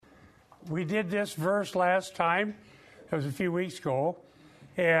we did this verse last time. It was a few weeks ago.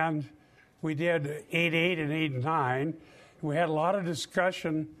 And we did 8:8 and 8:9. We had a lot of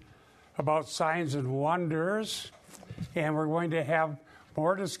discussion about signs and wonders. And we're going to have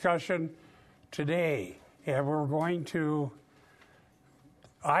more discussion today. And we're going to,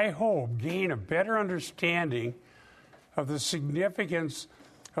 I hope, gain a better understanding of the significance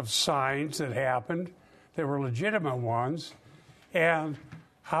of signs that happened, that were legitimate ones, and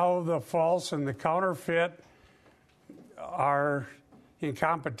how the false and the counterfeit are in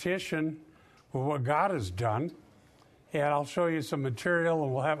competition with what God has done. And I'll show you some material,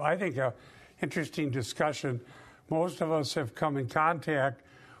 and we'll have, I think, an interesting discussion. Most of us have come in contact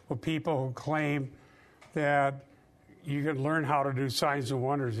with people who claim that you can learn how to do signs and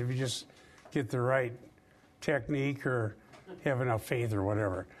wonders if you just get the right technique or have enough faith or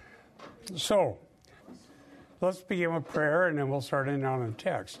whatever. So, let's begin with prayer, and then we'll start in on the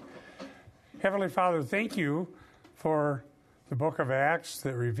text. Heavenly Father, thank you for the book of Acts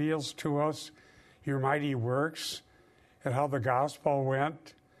that reveals to us your mighty works and how the gospel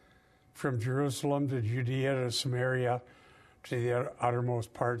went from Jerusalem to Judea to Samaria to the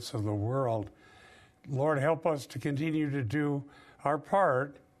uttermost parts of the world. Lord, help us to continue to do our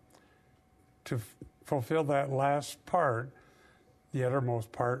part to fulfill that last part, the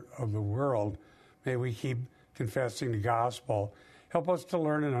uttermost part of the world. May we keep confessing the gospel. Help us to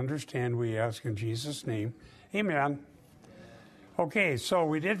learn and understand, we ask in Jesus' name. Amen. Okay, so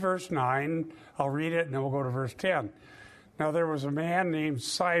we did verse 9. I'll read it, and then we'll go to verse 10. Now there was a man named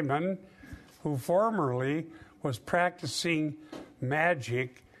Simon who formerly was practicing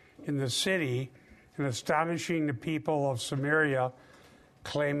magic in the city and astonishing the people of Samaria,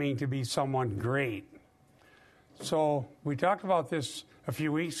 claiming to be someone great. So we talked about this a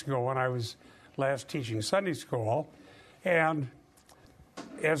few weeks ago when I was last teaching Sunday school. And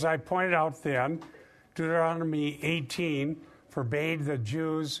as I pointed out then, Deuteronomy 18 forbade the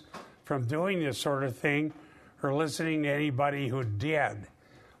Jews from doing this sort of thing or listening to anybody who did.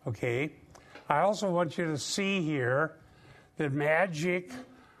 Okay? I also want you to see here that magic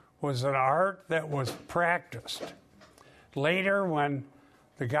was an art that was practiced. Later, when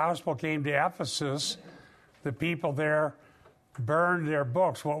the gospel came to Ephesus, the people there burned their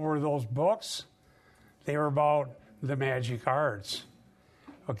books. What were those books? They were about the magic arts.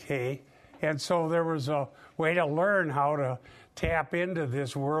 Okay? And so there was a way to learn how to tap into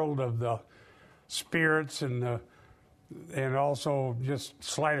this world of the spirits and also just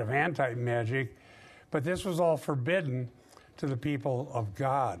sleight of hand type magic. But this was all forbidden to the people of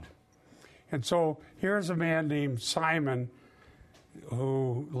God. And so here's a man named Simon,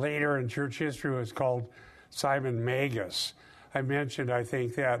 who later in church history was called Simon Magus. I mentioned, I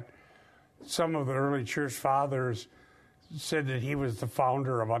think, that some of the early church fathers said that he was the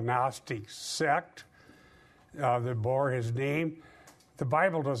founder of a Gnostic sect that bore his name. The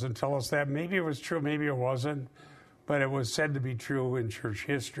Bible doesn't tell us that. Maybe it was true, maybe it wasn't, but it was said to be true in church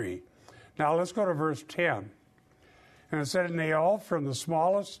history. Now let's go to verse 10. And it said, and they all, from the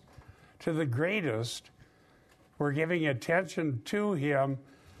smallest to the greatest, were giving attention to him,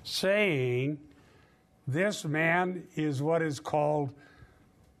 saying, this man is what is called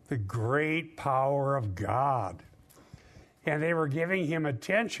the great power of God. And they were giving him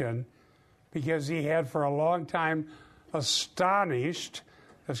attention because he had for a long time astonished,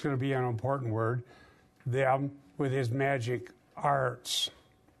 that's going to be an important word, them with his magic arts.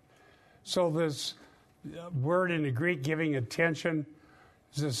 So this word in the Greek, giving attention,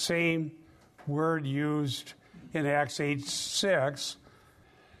 is the same word used in Acts 8:6,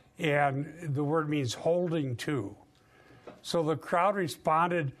 and the word means holding to. So the crowd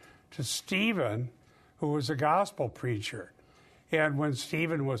responded to Stephen, who was a gospel preacher. And when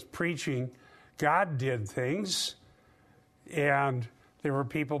Stephen was preaching, God did things, and there were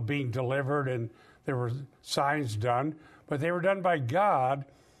people being delivered, and there were signs done, but they were done by God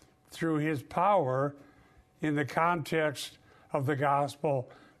through his power in the context of the gospel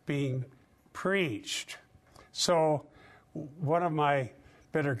being preached. So one of my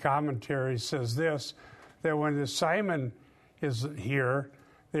better commentaries says this, that when the Simon is here,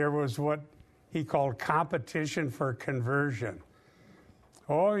 there was what he called competition for conversion.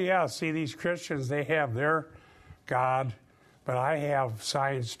 Oh yeah, see, these Christians, they have their God, but I have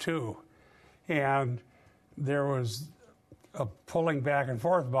signs too. And there was a pulling back and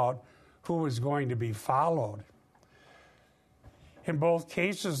forth about who was going to be followed. In both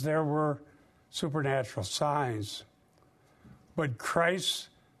cases, there were supernatural signs. But Christ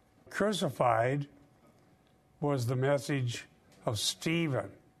crucified was the message of Stephen.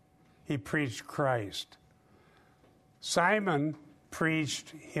 He preached Christ. Simon preached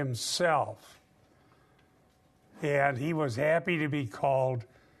himself. And he was happy to be called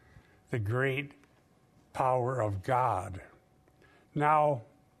the great power of God. Now,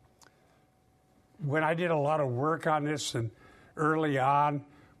 when I did a lot of work on this, and early on,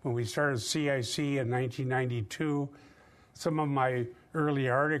 when we started CIC in 1992, some of my early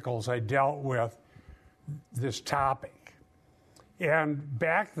articles I dealt with this topic. And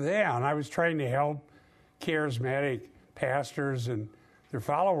back then, I was trying to help charismatic pastors and their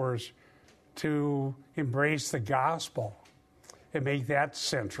followers to embrace the gospel and make that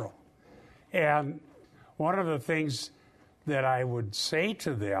central. And one of the things that I would say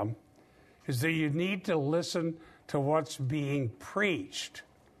to them is that you need to listen to what's being preached.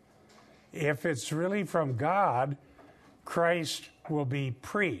 If it's really from God, Christ will be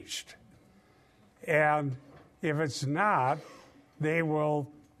preached. And if it's not, they will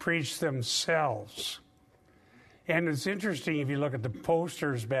preach themselves. And it's interesting if you look at the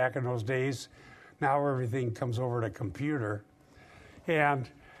posters back in those days. Now everything comes over to computer. And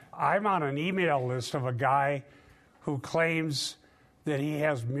I'm on an email list of a guy who claims that he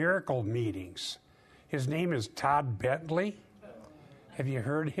has miracle meetings. His name is Todd Bentley. Have you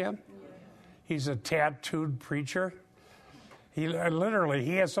heard him? He's a tattooed preacher. He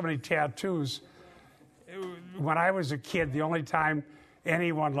has so many tattoos. When I was a kid, the only time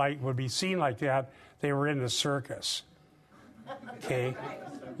anyone would be seen like that, they were in the circus. Okay?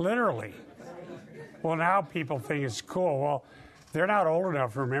 Literally. Well, now people think it's cool. Well, they're not old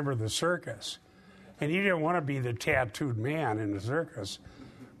enough to remember the circus. And you didn't want to be the tattooed man in the circus,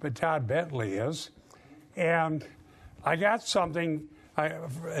 but Todd Bentley is. And I got an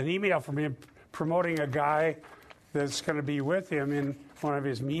email from him promoting a guy that's going to be with him in one of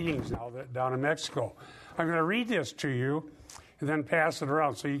his meetings now down in Mexico. I'm going to read this to you and then pass it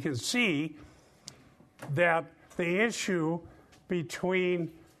around so you can see that the issue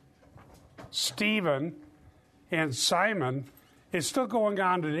between Stephen and Simon is still going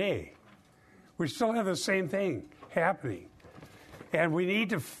on today. We still have the same thing happening. And we need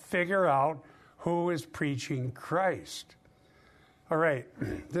to figure out who is preaching Christ. All right,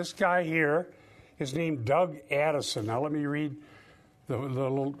 this guy here is named Doug Addison. Now let me read the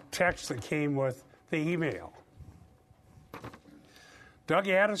little text that came with the email. Doug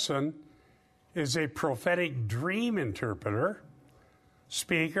Addison is a prophetic dream interpreter,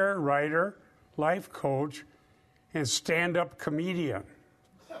 speaker, writer, life coach, and stand-up comedian.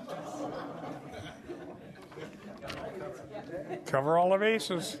 Cover all the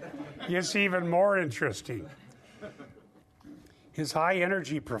bases. Gets even more interesting. His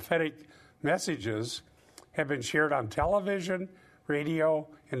high-energy prophetic messages have been shared on television, radio,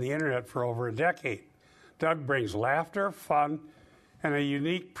 and the internet for over a decade. Doug brings laughter, fun, and a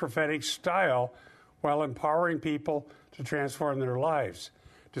unique prophetic style while empowering people to transform their lives,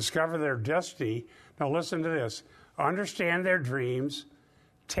 discover their destiny. Now listen to this. Understand their dreams,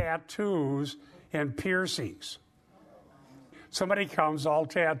 tattoos, and piercings. Somebody comes all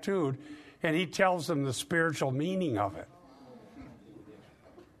tattooed, and he tells them the spiritual meaning of it.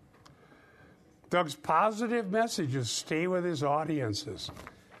 Doug's positive messages stay with his audiences.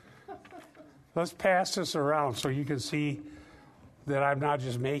 Let's pass this around so you can see that I'm not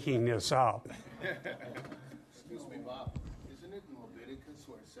just making this up. Excuse me, Bob. Isn't it in Leviticus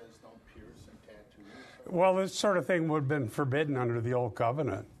where it says don't pierce and tattoo? Well, this sort of thing would have been forbidden under the Old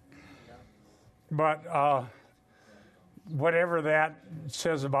Covenant. But whatever that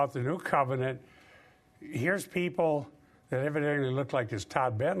says about the New Covenant, here's people that evidently look like this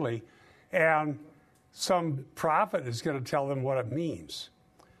Todd Bentley, and some prophet is going to tell them what it means.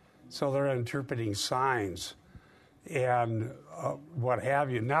 So they're interpreting signs and what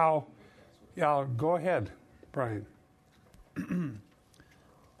have you. Now, go ahead, Brian.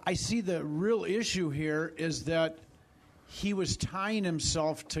 I see the real issue here is that he was tying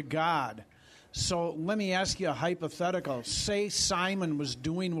himself to God. So let me ask you a hypothetical. Say Simon was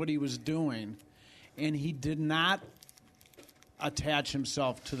doing what he was doing, and he did not attach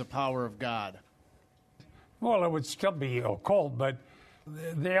himself to the power of God. Well, it would still be occult, but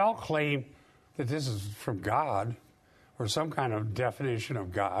they all claim that this is from God or some kind of definition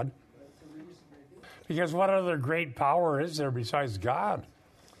of God. Because what other great power is there besides God?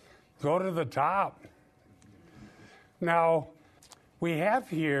 Go to the top. Now, we have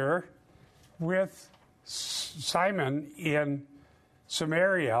here with Simon in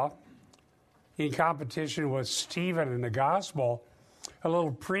Samaria, in competition with Stephen in the gospel, a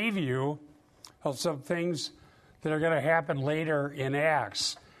little preview of some things that are going to happen later in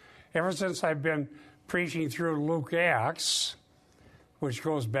Acts. Ever since I've been preaching through Luke Acts, which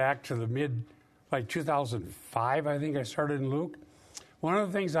goes back to the 2005, I think I started in Luke, One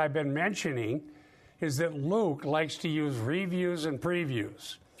of the things I've been mentioning is that Luke likes to use reviews and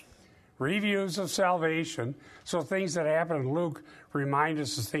previews. Reviews of salvation, so things that happen in Luke remind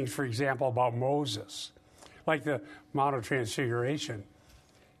us of things, for example, about Moses, like the Mount of Transfiguration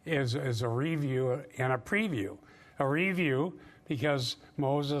is a review and a preview. A review because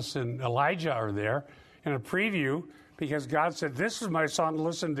Moses and Elijah are there, and a preview because God said, "This is my son,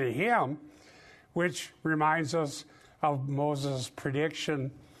 listen to him," which reminds us of Moses'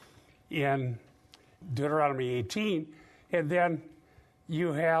 prediction in Deuteronomy 18. And then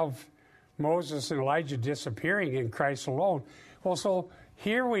you have Moses and Elijah disappearing in Christ alone. Well, so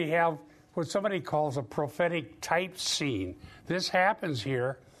here we have what somebody calls a prophetic type scene. This happens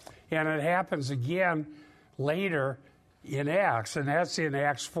here, and it happens again later in Acts, and that's in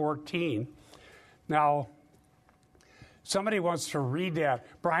Acts 14. Now, somebody wants to read that.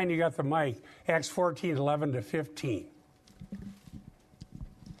 Brian, you got the mic. Acts 14, 11 to 15.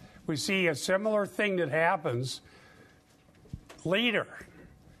 We see a similar thing that happens later,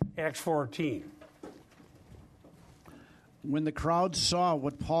 Acts 14. When the crowd saw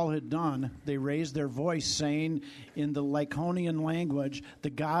what Paul had done, they raised their voice, saying in the Lycaonian language,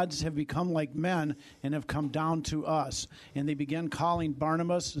 "The gods have become like men and have come down to us." And they began calling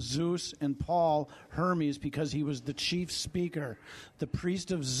Barnabas Zeus and Paul Hermes, because he was the chief speaker. The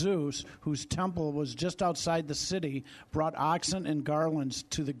priest of Zeus, whose temple was just outside the city, brought oxen and garlands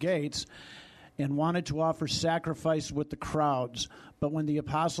to the gates and wanted to offer sacrifice with the crowds. But when the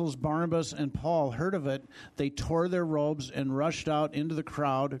apostles Barnabas and Paul heard of it, they tore their robes and rushed out into the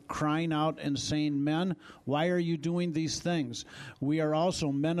crowd, crying out and saying, "Men, why are you doing these things? We are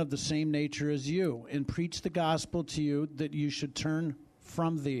also men of the same nature as you, and preach the gospel to you, that you should turn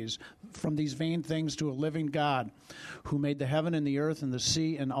from these vain things to a living God, who made the heaven and the earth and the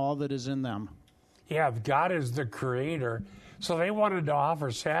sea and all that is in them." Yeah, God is the creator. So they wanted to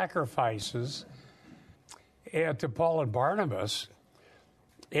offer sacrifices to Paul and Barnabas.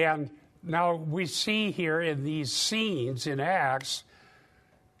 And now we see here in these scenes in Acts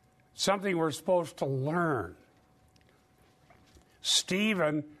something we're supposed to learn.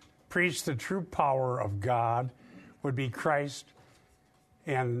 Stephen preached the true power of God would be Christ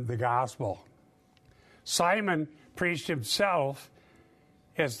and the gospel. Simon preached himself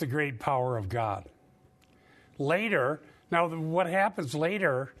as the great power of God. Later, now what happens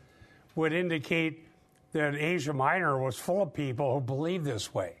later would indicate that Asia Minor was full of people who believed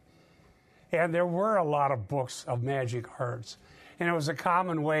this way. And there were a lot of books of magic arts. And it was a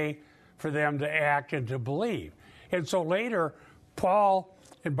common way for them to act and to believe. And so later, Paul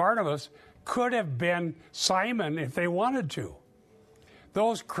and Barnabas could have been Simon if they wanted to.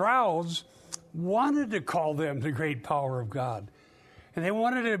 Those crowds wanted to call them the great power of God. And they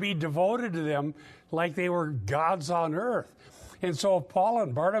wanted to be devoted to them like they were gods on earth. And so if Paul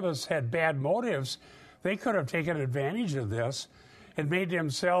and Barnabas had bad motives, they could have taken advantage of this and made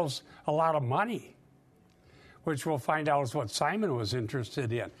themselves a lot of money, which we'll find out is what Simon was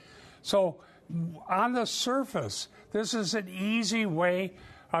interested in. So on the surface, this is an easy way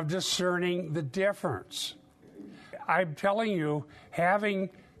of discerning the difference. I'm telling you,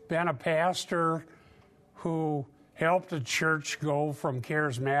 having been a pastor who helped a church go from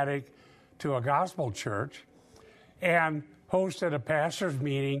charismatic to a gospel church and hosted a pastor's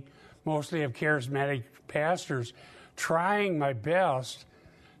meeting, mostly of charismatic pastors, trying my best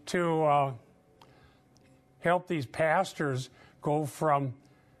to help these pastors go from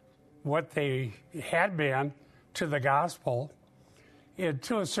what they had been to the gospel.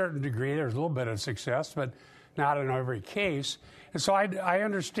 To a certain degree, there's a little bit of success, but not in every case. And so I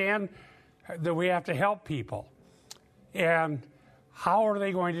understand that we have to help people. And how are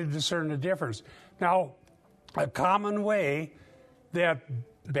they going to discern the difference? Now, a common way that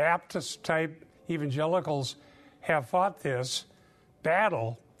Baptist-type evangelicals have fought this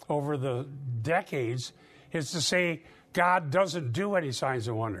battle over the decades is to say God doesn't do any signs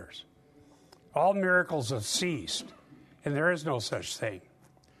and wonders. All miracles have ceased, and there is no such thing.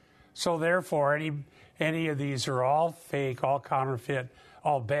 So therefore, any of these are all fake, all counterfeit,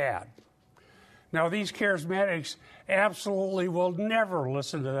 all bad. Now, these charismatics absolutely will never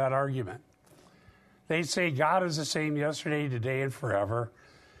listen to that argument. They say God is the same yesterday, today, and forever.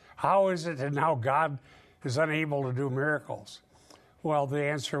 How is it that now God is unable to do miracles? Well, the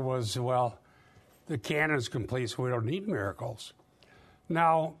answer was, well, the canon's complete, so we don't need miracles.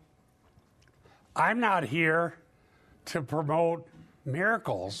 Now, I'm not here to promote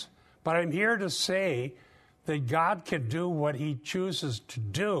miracles, but I'm here to say that God can do what he chooses to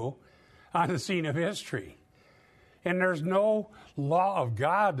do on the scene of history. And there's no law of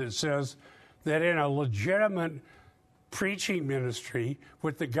God that says that in a legitimate preaching ministry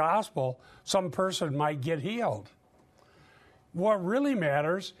with the gospel, some person might get healed. What really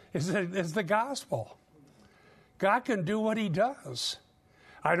matters is the gospel. God can do what he does.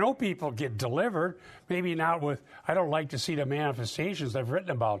 I know people get delivered, maybe not with, I don't like to see the manifestations, I've written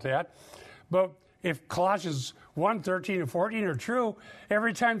about that, but if Colossians 1, 13 and 14 are true,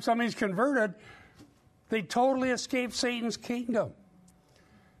 every time somebody's converted, they totally escape Satan's kingdom.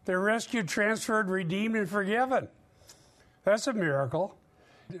 They're rescued, transferred, redeemed, and forgiven. That's a miracle.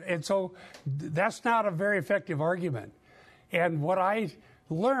 And so that's not a very effective argument. And what I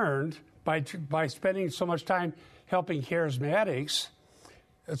learned by spending so much time helping charismatics,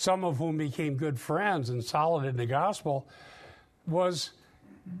 some of whom became good friends and solid in the gospel, was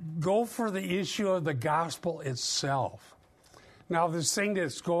go for the issue of the gospel itself. Now, this thing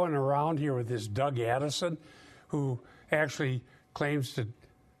that's going around here with this Doug Addison, who actually claims to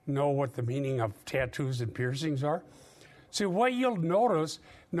know what the meaning of tattoos and piercings are. See, what you'll notice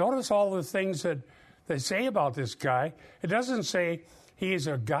all the things that they say about this guy. It doesn't say he is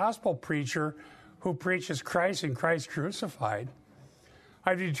a gospel preacher who preaches Christ and Christ crucified.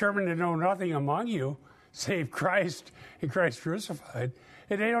 I've determined to know nothing among you save Christ and Christ crucified.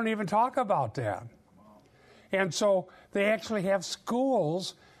 And they don't even talk about that. And so they actually have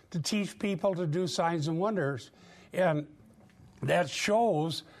schools to teach people to do signs and wonders. And that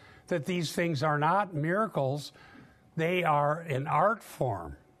shows that these things are not miracles. They are an art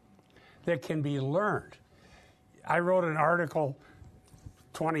form that can be learned. I wrote an article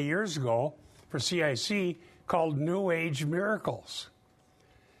 20 years ago for CIC called New Age Miracles.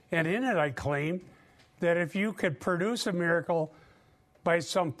 And in it, I claim that if you could produce a miracle by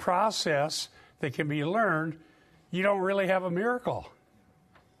some process that can be learned, you don't really have a miracle.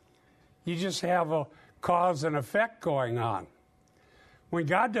 You just have a cause and effect going on. When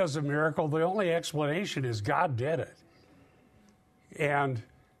God does a miracle, the only explanation is God did it. And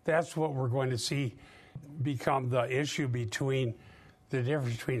that's what we're going to see become the issue between the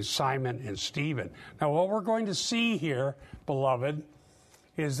difference between Simon and Stephen. Now, what we're going to see here, beloved,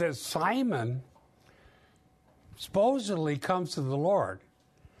 is that Simon supposedly comes to the Lord.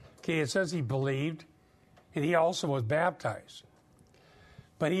 Okay, it says he believed, and he also was baptized.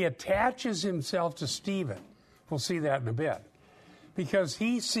 But he attaches himself to Stephen. We'll see that in a bit. Because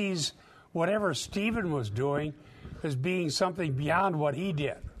he sees whatever Stephen was doing as being something beyond what he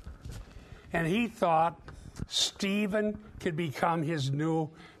did. And he thought Stephen could become his new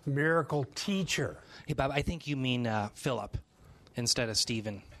miracle teacher. Hey, Bob, I think you mean Philip instead of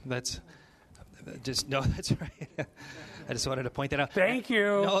Stephen. That's right. I just wanted to point that out. Thank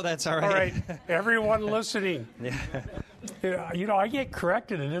you. No, that's all right. All right, everyone listening. Yeah. You know, I get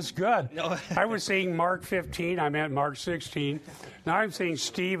corrected, and it's good. No. I was saying Mark 15, I meant Mark 16. Now I'm saying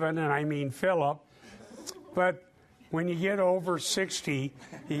Stephen, and I mean Philip. But when you get over 60,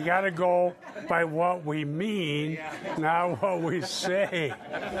 you got to go by what we mean, not what we say.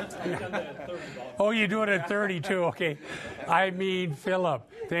 Oh, you do it at 32. Okay. I mean Philip.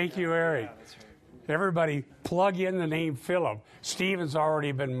 Thank you, Eric. Everybody, plug in the name Philip. Stephen's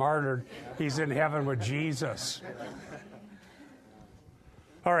already been martyred. He's in heaven with Jesus.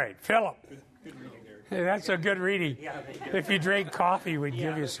 All right, Philip. Hey, that's a good reading. If you drank coffee, we'd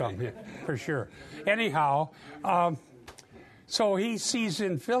give you some, yeah, for sure. Anyhow, so he sees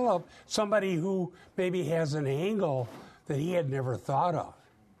in Philip somebody who maybe has an angle that he had never thought of.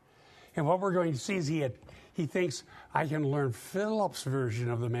 And what we're going to see is he thinks, I can learn Philip's version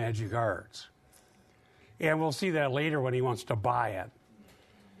of the magic arts. And we'll see that later when he wants to buy it,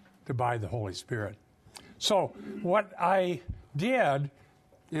 to buy the Holy Spirit. So what I did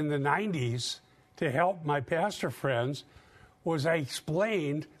in the 90s to help my pastor friends was I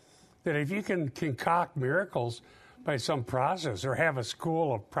explained that if you can concoct miracles by some process or have a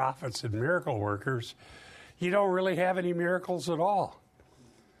school of prophets and miracle workers, you don't really have any miracles at all.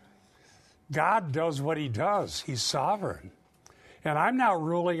 God does what he does. He's sovereign. And I'm not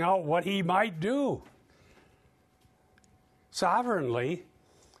ruling out what he might do sovereignly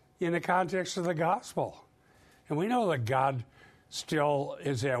in the context of the gospel. And we know that God still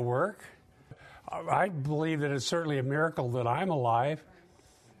is at work. I believe that it's certainly a miracle that I'm alive.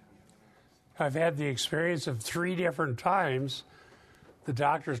 I've had the experience of 3 different times the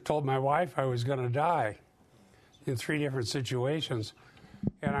doctors told my wife I was going to die in 3 different situations,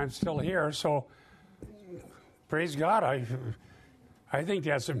 and I'm still here. So praise God. I think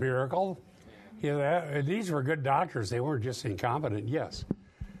that's a miracle. These were good doctors. They weren't just incompetent. Yes.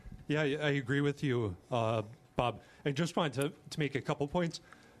 Yeah, I agree with you, Bob. I just wanted to make a couple points.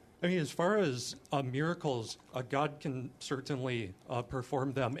 I mean, as far as miracles, God can certainly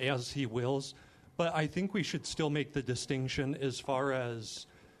perform them as he wills, But I think we should still make the distinction as far as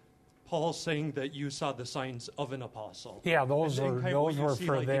Paul saying that you saw the signs of an apostle. Yeah, those And then were kind of what you those were see,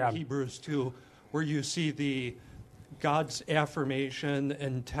 for like them. in Hebrews 2, where you see the God's affirmation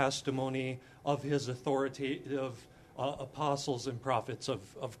and testimony of his authoritative apostles and prophets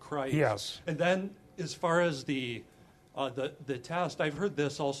of Christ. Yes. And then as far as the test, I've heard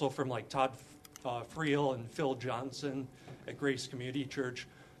this also from like Todd Friel and Phil Johnson at Grace Community Church,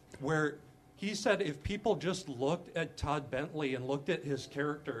 where he said if people just looked at Todd Bentley and looked at his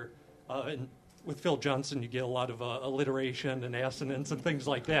character, and with Phil Johnson you get a lot of alliteration and assonance and things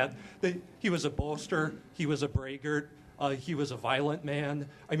like that. He was a boaster, he was a braggart, he was a violent man.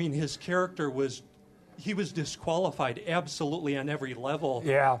 I mean, his character he was disqualified absolutely on every level.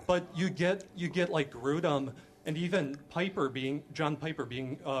 Yeah. But you get like Grudem and even John Piper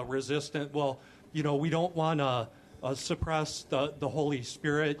being resistant. Well, we don't want to suppress the Holy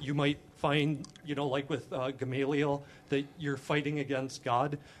Spirit. You might find, like with Gamaliel, that you're fighting against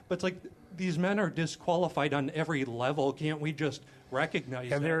God. But it's like these men are disqualified on every level. Can't we just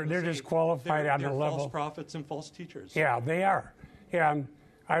recognize that? They're and say disqualified on they're the level. false prophets and false teachers. Yeah, they are. And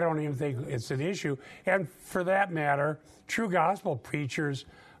I don't even think it's an issue. And for that matter, true gospel preachers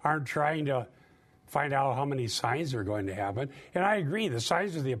aren't trying to find out how many signs are going to happen. And I agree, the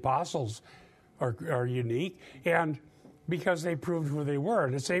signs of the apostles are unique, and because they proved who they were.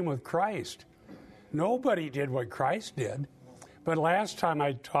 And the same with Christ. Nobody did what Christ did. But last time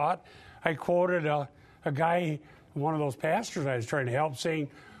I taught, I quoted a guy, one of those pastors I was trying to help, saying,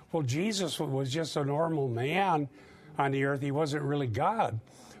 well, Jesus was just a normal man on the earth. He wasn't really God.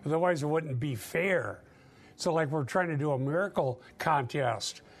 Otherwise, it wouldn't be fair. So like we're trying to do a miracle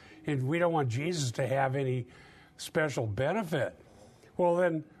contest, and we don't want Jesus to have any special benefit. Well,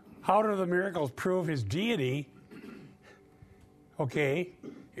 then, how do the miracles prove his deity? Okay,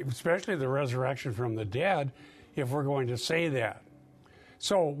 especially the resurrection from the dead, if we're going to say that.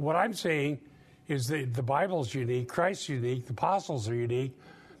 So what I'm saying is that the Bible's unique, Christ's unique, the apostles are unique,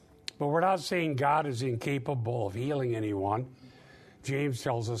 but we're not saying God is incapable of healing anyone. James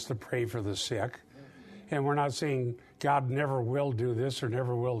tells us to pray for the sick. And we're not saying God never will do this or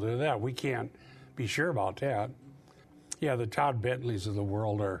never will do that. We can't be sure about that. Yeah, the Todd Bentleys of the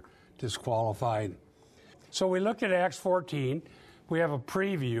world are disqualified. So we looked at Acts 14. We have a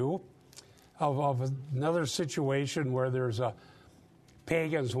preview of another situation where there's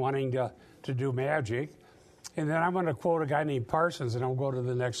pagans wanting to do magic. And then I'm going to quote a guy named Parsons, and I'll go to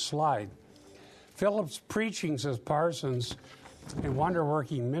the next slide. Philip's preaching, says Parsons, and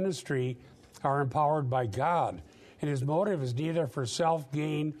wonder-working ministry are empowered by God, and his motive is neither for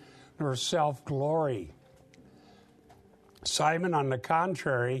self-gain nor self-glory. Simon, on the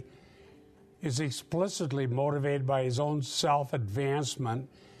contrary, is explicitly motivated by his own self-advancement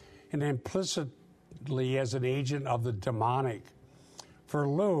and implicitly as an agent of the demonic. For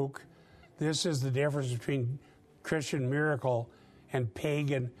Luke, this is the difference between Christian miracle and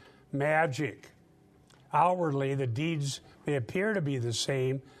pagan magic. Outwardly, the deeds may appear to be the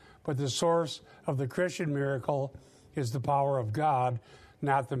same, but the source of the Christian miracle is the power of God,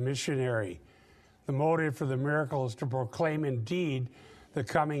 not the missionary. The motive for the miracle is to proclaim indeed the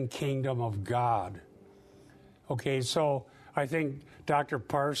coming kingdom of God. Okay, so I think Dr.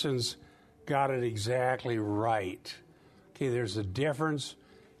 Parsons got it exactly right. Okay, there's a difference,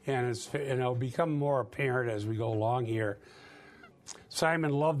 and it'll become more apparent as we go along here.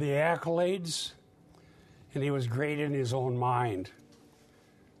 Simon loved the accolades, and he was great in his own mind.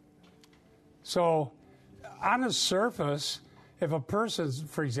 So, on the surface, if a person,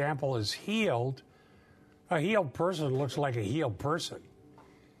 for example, is healed, a healed person looks like a healed person.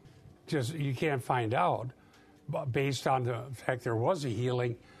 Just you can't find out, but based on the fact there was a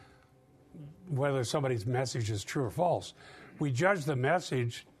healing, whether somebody's message is true or false. We judge the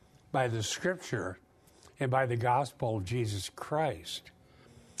message by the Scripture and by the gospel of Jesus Christ.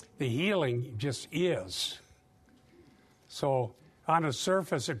 The healing just is. So, on the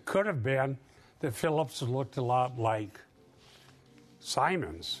surface, it could have been that Philip's looked a lot like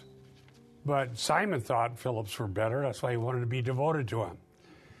Simon's. But Simon thought Philip's were better. That's why he wanted to be devoted to him.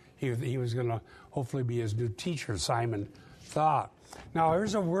 He was going to hopefully be his new teacher, Simon thought. Now,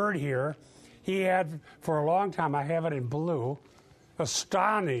 here's a word here. He had, for a long time, I have it in blue,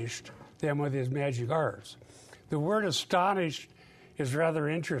 astonished them with his magic arts. The word astonished is rather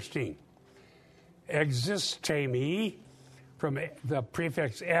interesting. Existemi, from the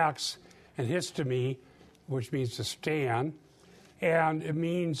prefix ex, and histemi, which means to stand, and it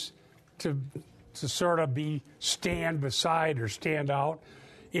means to sort of stand beside or stand out,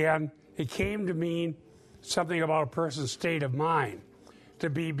 and it came to mean something about a person's state of mind, to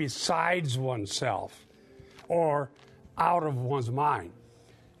be besides oneself or out of one's mind.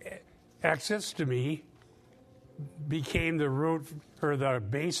 Exits to me became the root or the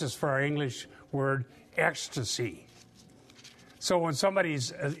basis for our English word ecstasy. So when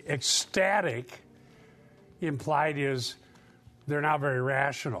somebody's ecstatic, implied is they're not very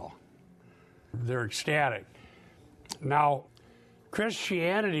rational. They're ecstatic. Now,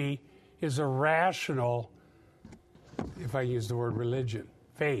 Christianity is a rational, if I use the word religion,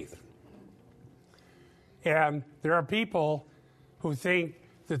 faith. And there are people who think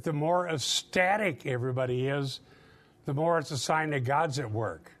that the more ecstatic everybody is, the more it's a sign that God's at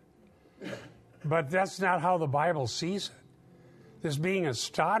work. But that's not how the Bible sees it. This being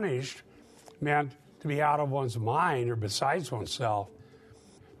astonished meant to be out of one's mind or besides oneself.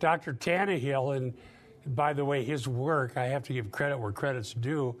 Dr. Tannehill, and by the way, his work, I have to give credit where credit's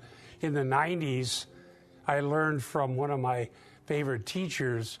due. In the 90s, I learned from one of my favorite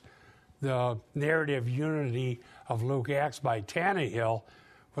teachers, the narrative unity of Luke Acts by Tannehill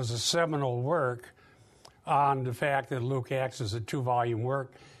was a seminal work on the fact that Luke Acts is a 2-volume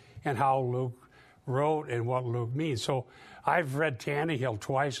work and how Luke wrote and what Luke means. So I've read Tannehill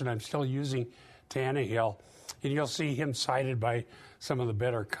twice, and I'm still using Tannehill, and you'll see him cited by some of the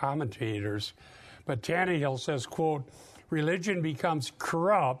better commentators. But Tannehill says, quote, "Religion becomes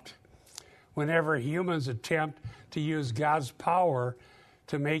corrupt whenever humans attempt to use God's power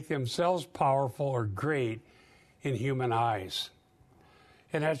to make themselves powerful or great in human eyes."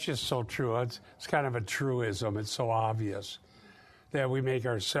 And that's just so true. It's kind of a truism. It's so obvious that we make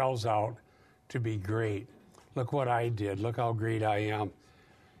ourselves out to be great. Look what I did. Look how great I am.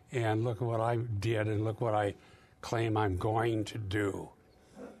 And look what I did, and look what I claim I'm going to do.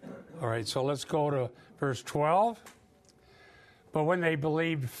 All right, so let's go to verse 12. "But when they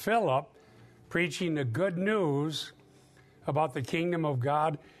believed Philip, preaching the good news about the kingdom of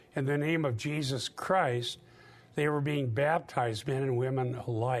God in the name of Jesus Christ, they were being baptized, men and women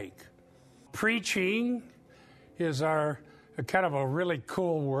alike." Preaching is a kind of a really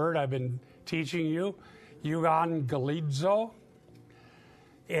cool word I've been teaching you, euangelizo,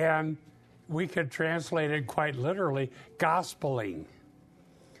 and we could translate it quite literally, gospeling.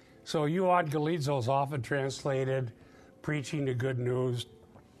 So euangelizo is often translated preaching the good news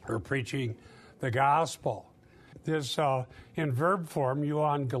or preaching the gospel. This in verb form,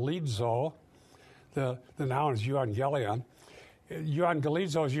 euangelizo, the noun is euangelion.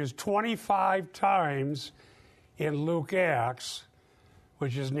 Euangelizo is used 25 times in Luke Acts,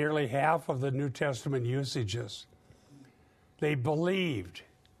 which is nearly half of the New Testament usages. They believed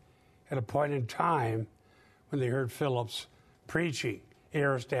at a point in time when they heard Philip's preaching.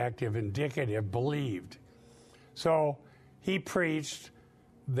 Aorist active, indicative, believed. So he preached,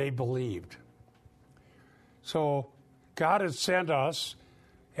 they believed. So God has sent us,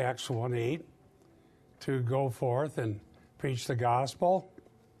 Acts 1:8, to go forth and preach the gospel.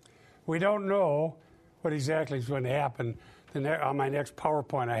 We don't know what exactly is going to happen. On my next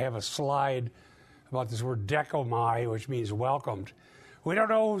PowerPoint, I have a slide about this word dekomai, which means welcomed. We don't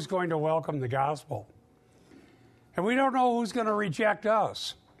know who's going to welcome the gospel. And we don't know who's going to reject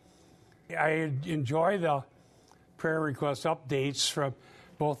us. I enjoy the prayer request updates from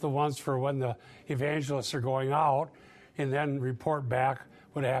both the ones for when the evangelists are going out and then report back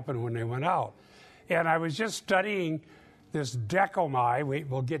what happened when they went out. And I was just studying this dekomai.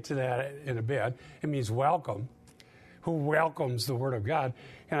 We'll get to that in a bit. It means welcome. Who welcomes the Word of God?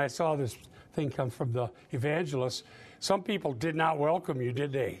 And I saw this thing come from the evangelists. Some people did not welcome you,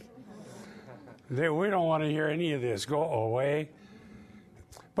 did they? We don't want to hear any of this. Go away.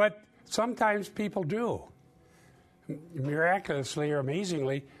 But sometimes people do. Miraculously or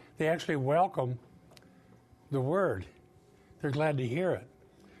amazingly, they actually welcome the Word. They're glad to hear it.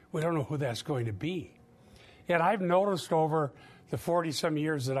 We don't know who that's going to be. And I've noticed over the 40-some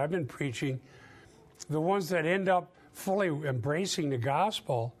years that I've been preaching, the ones that end up fully embracing the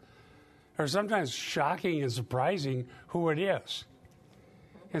gospel are sometimes shocking and surprising who it is.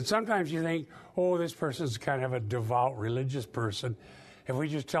 And sometimes you think, oh, this person's kind of a devout religious person. If we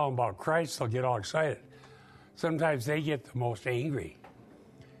just tell them about Christ, they'll get all excited. Sometimes they get the most angry.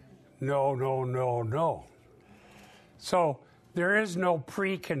 No, no, no, no. So there is no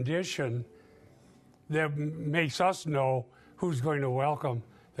precondition that makes us know who's going to welcome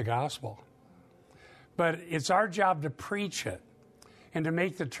the gospel. But it's our job to preach it and to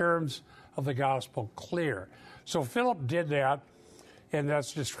make the terms of the gospel clear. So Philip did that, and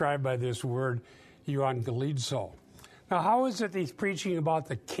that's described by this word, euangelizo. Now, how is it that he's preaching about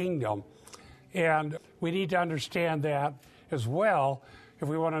the kingdom? And we need to understand that as well if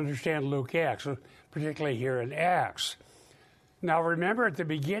we want to understand Luke Acts, particularly here in Acts. Now, remember at the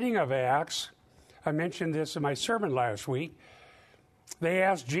beginning of Acts, I mentioned this in my sermon last week, they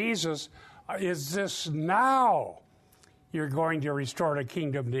asked Jesus, is this now you're going to restore the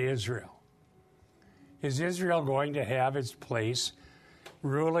kingdom to Israel? Is Israel going to have its place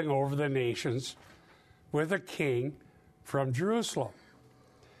ruling over the nations with a king from Jerusalem?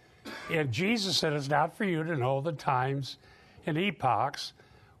 And Jesus said, it's not for you to know the times and epochs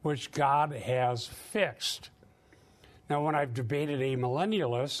which God has fixed. Now, when I've debated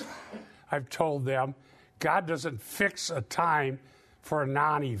amillennialists, I've told them God doesn't fix a time for a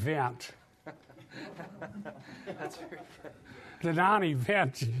non-event. That's very good. The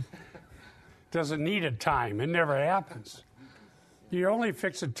non-event doesn't need a time. It never happens. You only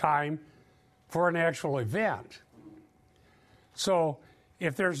fix a time for an actual event. So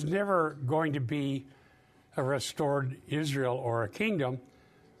if there's never going to be a restored Israel or a kingdom,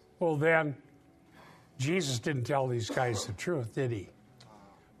 well, then Jesus didn't tell these guys the truth, did he?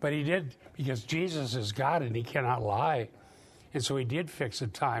 But he did, because Jesus is God and he cannot lie. And so he did fix a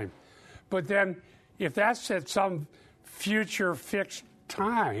time. But then, if that's at some future fixed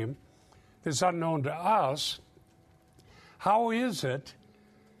time that's unknown to us, how is it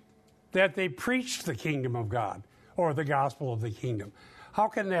that they preached the kingdom of God or the gospel of the kingdom? How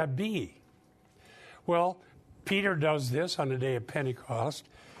can that be? Well, Peter does this on the day of Pentecost,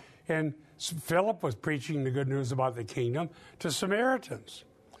 and Philip was preaching the good news about the kingdom to Samaritans.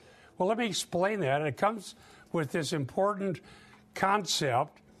 Well, let me explain that. It comes with this important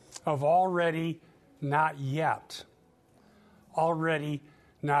concept of already not yet. Already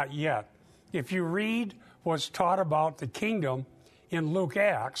not yet. If you read what's taught about the kingdom in Luke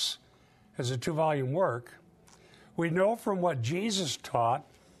Acts as a 2-volume work, we know from what Jesus taught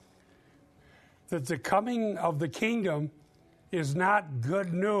that the coming of the kingdom is not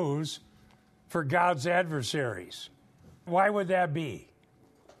good news for God's adversaries. Why would that be?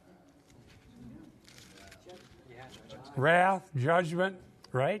 Wrath, judgment,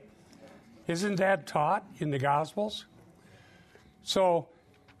 right? Isn't that taught in the Gospels? So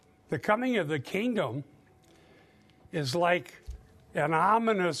the coming of the kingdom is like an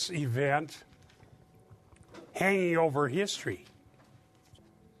ominous event hanging over history.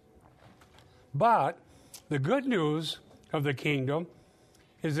 But the good news of the kingdom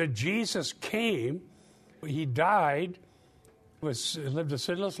is that Jesus came, he died, lived a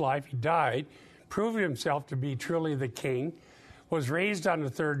sinless life, he died, proved himself to be truly the king, was raised on the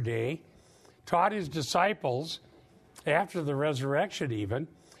third day, taught his disciples after the resurrection even,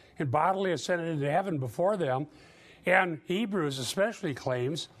 and bodily ascended into heaven before them. And Hebrews especially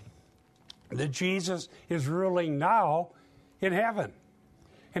claims that Jesus is ruling now in heaven,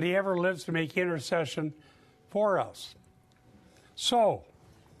 and he ever lives to make intercession for us. So,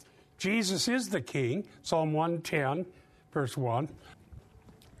 Jesus is the king, Psalm 110, verse 1,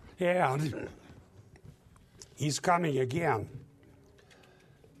 and he's coming again.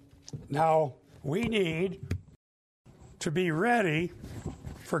 Now, we need to be ready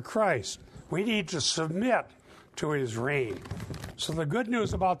for Christ. We need to submit to his reign. So the good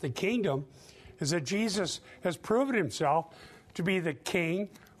news about the kingdom is that Jesus has proven himself to be the king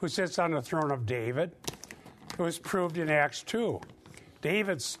who sits on the throne of David. It was proved in Acts 2.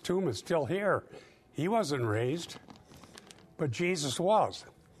 David's tomb is still here. He wasn't raised, but Jesus was.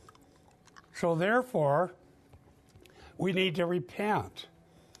 So therefore, we need to repent.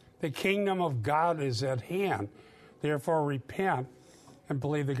 The kingdom of God is at hand. Therefore, repent and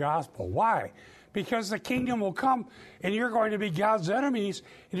believe the gospel. Why? Because the kingdom will come, and you're going to be God's enemies,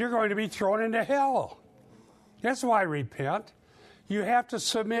 and you're going to be thrown into hell. That's why repent. You have to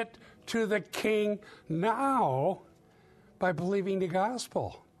submit to the king now by believing the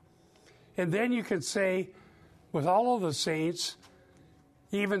gospel. And then you can say, with all of the saints,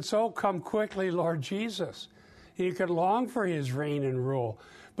 even so, come quickly, Lord Jesus. And you can long for his reign and rule.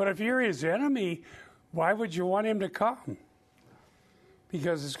 But if you're his enemy, why would you want him to come?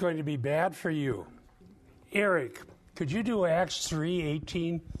 Because it's going to be bad for you. Eric, could you do Acts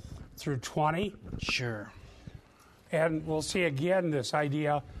 3:18 through 20? Sure. And we'll see again this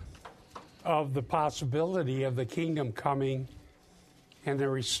idea of the possibility of the kingdom coming and the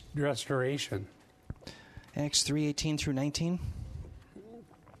restoration. Acts 3:18 through 19?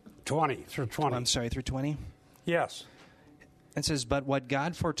 20 through 20. I'm sorry, through 20? Yes. It says, "But what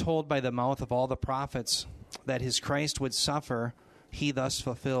God foretold by the mouth of all the prophets, that his Christ would suffer, he thus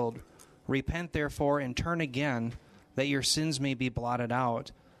fulfilled. Repent therefore and turn again, that your sins may be blotted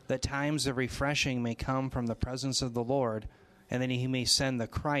out, that times of refreshing may come from the presence of the Lord, and that he may send the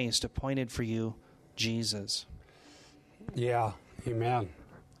Christ appointed for you, Jesus." Yeah. Amen.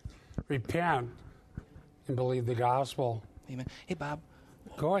 Repent and believe the gospel. Amen. Hey, Bob.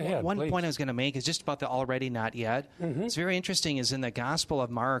 Go ahead, One please. point I was going to make is just about the already not yet. It's very interesting is in the Gospel of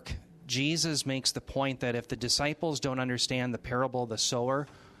Mark, Jesus makes the point that if the disciples don't understand the parable of the sower,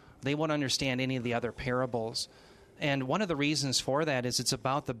 they won't understand any of the other parables. And one of the reasons for that is it's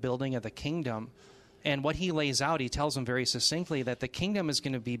about the building of the kingdom. And what he lays out, he tells them very succinctly that the kingdom is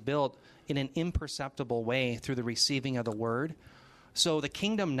going to be built in an imperceptible way through the receiving of the word. So the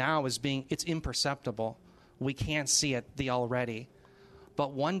kingdom now it's imperceptible. We can't see it, the already.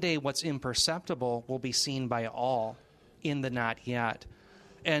 But one day what's imperceptible will be seen by all in the not yet.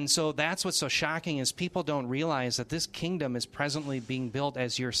 And so that's what's so shocking is people don't realize that this kingdom is presently being built,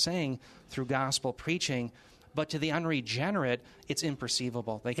 as you're saying, through gospel preaching. But to the unregenerate, it's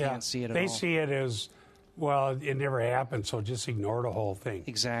imperceivable. They can't see it at all. They see it as, well, it never happened, so just ignore the whole thing.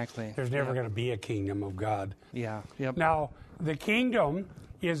 Exactly. There's never going to be a kingdom of God. Yeah. Yep. Now, the kingdom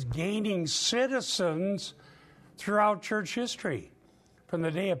is gaining citizens throughout church history from the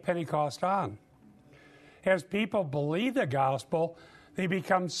day of Pentecost on. As people believe the gospel, they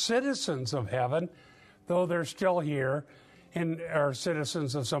become citizens of heaven, though they're still here and are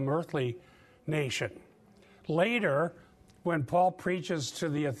citizens of some earthly nation. Later, when Paul preaches to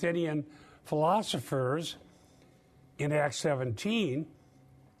the Athenian philosophers in Acts 17,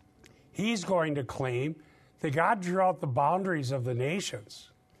 he's going to claim that God drew out the boundaries of the nations.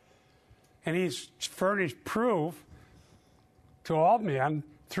 And he's furnished proof to all men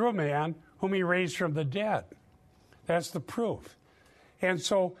through a man whom he raised from the dead. That's the proof. And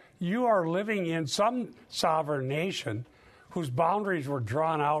so you are living in some sovereign nation whose boundaries were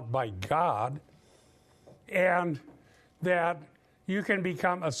drawn out by God, and that you can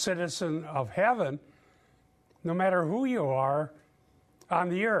become a citizen of heaven no matter who you are on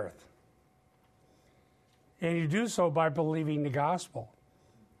the earth. And you do so by believing the gospel.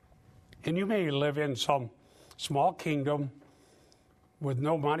 And you may live in some small kingdom with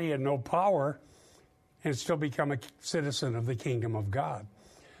no money and no power and still become a citizen of the kingdom of God.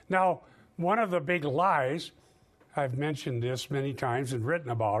 Now, one of the big lies, I've mentioned this many times and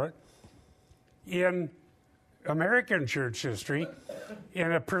written about it, in American church history,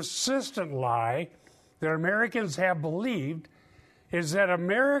 in a persistent lie that Americans have believed, is that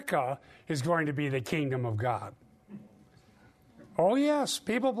America is going to be the kingdom of God. Oh, yes,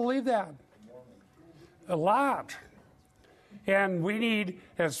 people believe that. A lot. And we need,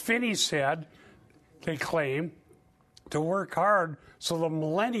 as Finney said, they claim, to work hard so the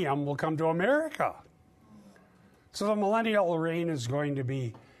millennium will come to America. So the millennial reign is going to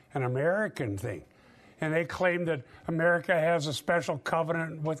be an American thing. And they claim that America has a special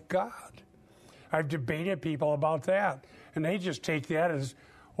covenant with God. I've debated people about that, and they just take that as,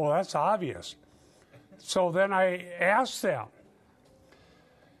 well, that's obvious. So then I asked them,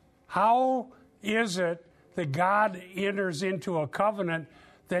 how is it that God enters into a covenant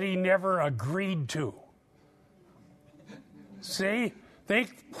that he never agreed to? See, they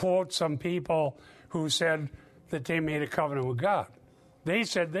quote some people who said that they made a covenant with God. They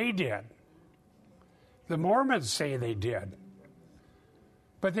said they did. The Mormons say they did.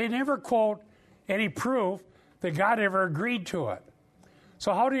 But they never quote any proof that God ever agreed to it.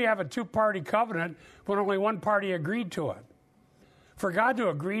 So how do you have a two-party covenant when only one party agreed to it? For God to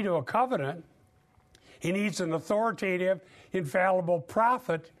agree to a covenant, he needs an authoritative, infallible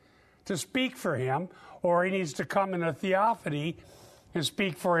prophet to speak for him, or he needs to come in a theophany and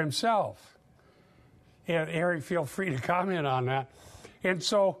speak for himself. And Eric, feel free to comment on that. And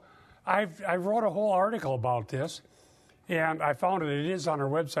so I wrote a whole article about this, and I found it is on our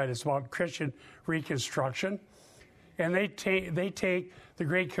website. It's about Christian Reconstruction. And they take the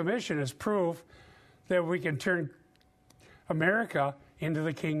Great Commission as proof that we can turn America into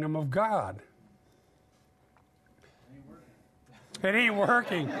the kingdom of God. It ain't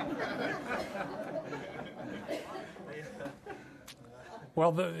working.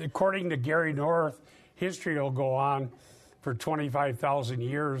 Well, according to Gary North, history will go on for 25,000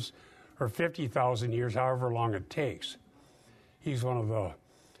 years or 50,000 years, however long it takes. He's one of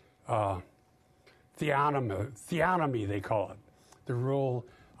the theonomy, they call it, the rule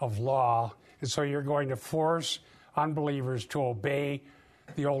of law. And so you're going to force unbelievers to obey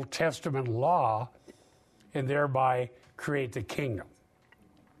the Old Testament law and thereby create the kingdom.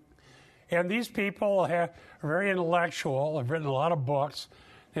 And these people are very intellectual, have written a lot of books,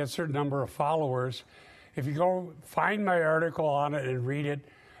 they have a certain number of followers. If you go find my article on it and read it,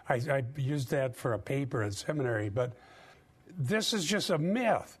 I used that for a paper at seminary, but this is just a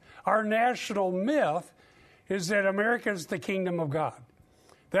myth. Our national myth is that America is the kingdom of God.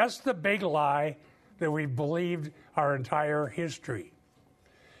 That's the big lie that we've believed our entire history.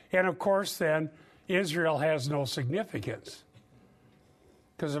 And of course then, Israel has no significance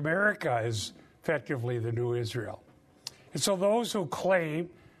because America is effectively the new Israel. And so those who claim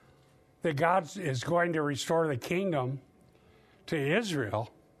that God is going to restore the kingdom to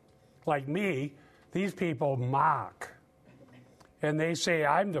Israel, like me, these people mock. And they say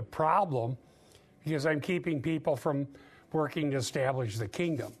I'm the problem because I'm keeping people from working to establish the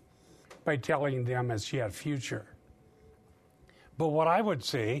kingdom by telling them it's yet future. But what I would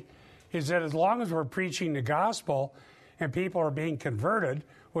say is that as long as we're preaching the gospel and people are being converted,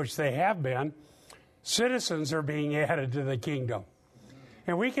 which they have been, citizens are being added to the kingdom.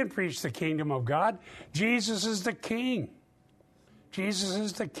 And we can preach the kingdom of God. Jesus is the king. Jesus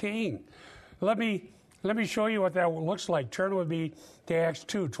is the king. Let me show you what that looks like. Turn with me to Acts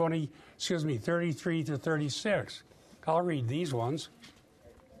 2, 33 to 36. I'll read these ones.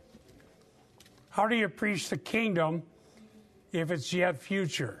 How do you preach the kingdom if it's yet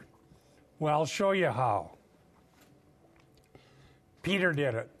future? Well, I'll show you how. Peter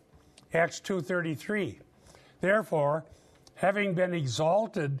did it. Acts 2:33. Therefore, having been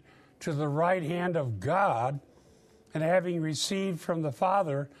exalted to the right hand of God, and having received from the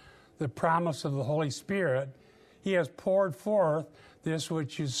Father the promise of the Holy Spirit, he has poured forth this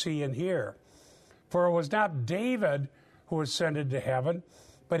which you see and hear. For it was not David who ascended to heaven,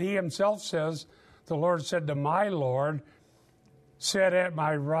 but he himself says, the Lord said to my Lord, sit at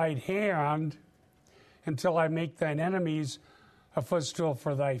my right hand until I make thine enemies a footstool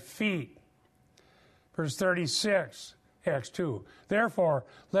for thy feet. Verse 36, Acts 2. Therefore,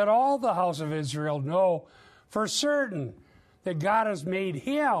 let all the house of Israel know for certain that God has made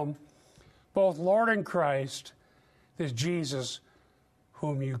him both Lord and Christ, this Jesus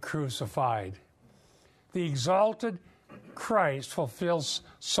whom you crucified. The exalted Christ fulfills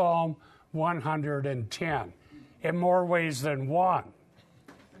Psalm 110 in more ways than one.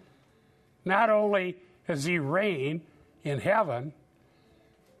 Not only does he reign in heaven,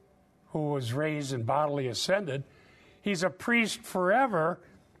 who was raised and bodily ascended, he's a priest forever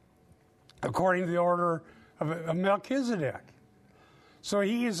according to the order of Melchizedek. So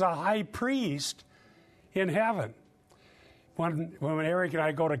he is a high priest in heaven. When Eric and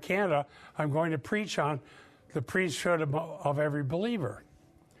I go to Canada, I'm going to preach on the priesthood of every believer.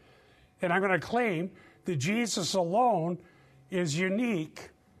 And I'm going to claim that Jesus alone is unique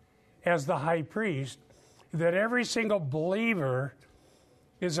as the high priest, that every single believer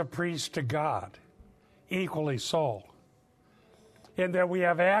is a priest to God, equally so, and that we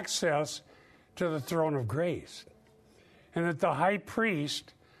have access to the throne of grace, and that the high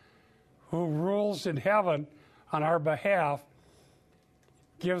priest who rules in heaven on our behalf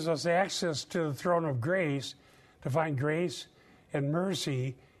gives us access to the throne of grace to find grace and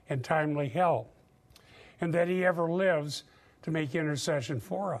mercy and timely help, and that he ever lives to make intercession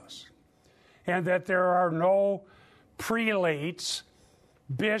for us, and that there are no prelates,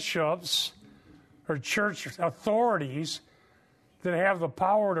 bishops, or church authorities that have the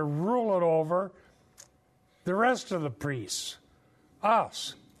power to rule it over the rest of the priests,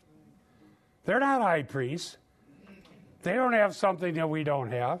 us. They're not high priests. They don't have something that we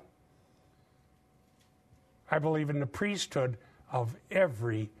don't have. I believe in the priesthood of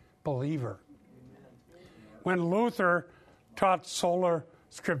every believer. When Luther taught sola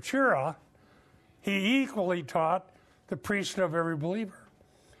scriptura, he equally taught the priesthood of every believer.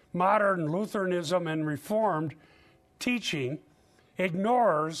 Modern Lutheranism and Reformed teaching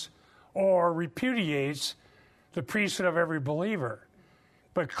ignores or repudiates the priesthood of every believer,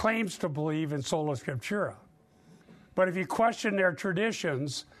 but claims to believe in sola scriptura. But if you question their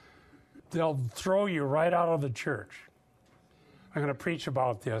traditions, they'll throw you right out of the church. I'm going to preach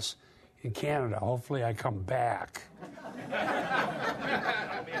about this in Canada. Hopefully I come back.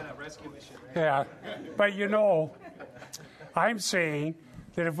 Yeah, but I'm saying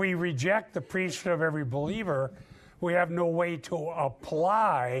that if we reject the priesthood of every believer, we have no way to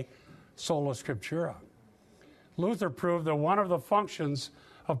apply sola scriptura. Luther proved that one of the functions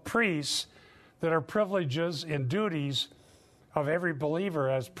of priests that are privileges and duties of every believer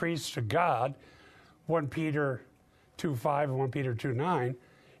as priests to God, 1 Peter 2:5 and 1 Peter 2:9,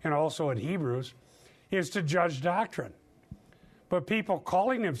 and also in Hebrews, is to judge doctrine. But people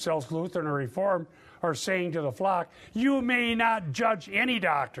calling themselves Lutheran or Reformed are saying to the flock, you may not judge any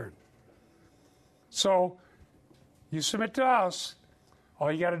doctrine. So you submit to us.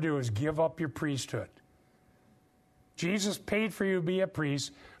 All you got to do is give up your priesthood. Jesus paid for you to be a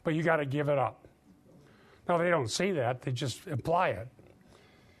priest, but you got to give it up. Now, they don't say that. They just imply it.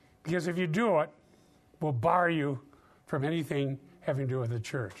 Because if you do it, we'll bar you from anything having to do with the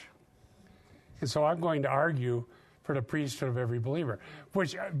church. And so I'm going to argue for the priesthood of every believer,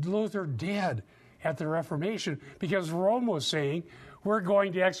 which Luther did at the Reformation because Rome was saying, we're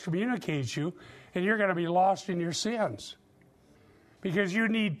going to excommunicate you and you're going to be lost in your sins. Because you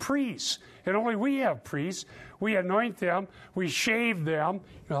need priests, and only we have priests. We anoint them, we shave them. You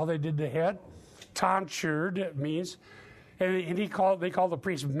know how they did the head? Tonsured, it means. And they call the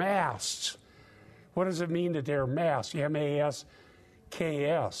priests masked. What does it mean that they're masked? M-A-S-K-S,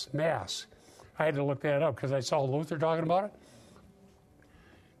 mask. I had to look that up because I saw Luther talking about it.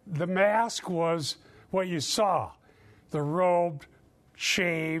 The mask was what you saw. The robed,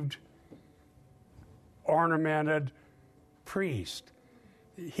 shaved, ornamented priest.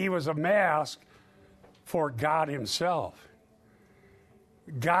 He was a mask for God himself.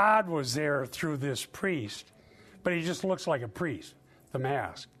 God was there through this priest, but he just looks like a priest, the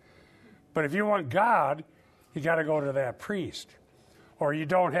mask. But if you want God, you got to go to that priest. Or you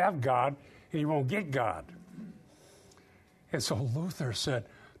don't have God, and you won't get God. And so Luther said,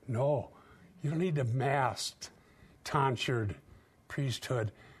 no, you don't need the masked, tonsured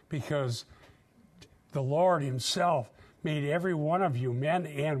priesthood, because the Lord himself made every one of you, men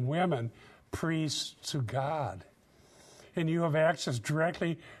and women, priests to God. And you have access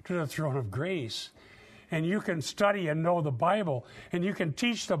directly to the throne of grace. And you can study and know the Bible, and you can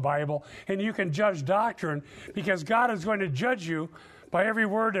teach the Bible, and you can judge doctrine, because God is going to judge you by every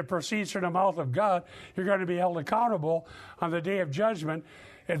word that proceeds from the mouth of God. You're going to be held accountable on the day of judgment.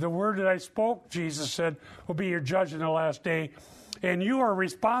 And the word that I spoke, Jesus said, will be your judge in the last day. And you are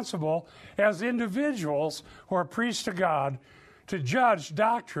responsible as individuals who are priests to God to judge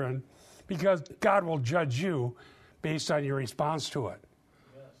doctrine, because God will judge you based on your response to it.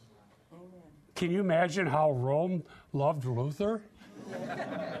 Yes. Can you imagine how Rome loved Luther?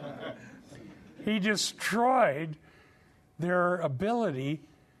 He destroyed their ability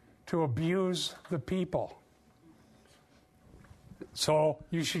to abuse the people. So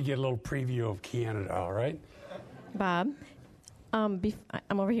you should get a little preview of Canada, all right? Bob, I'm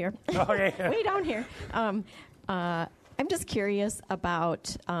over here. Okay. Way down here. I'm just curious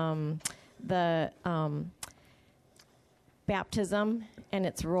about the baptism and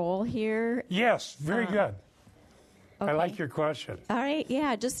its role here. Yes, very good. Okay. I like your question. All right,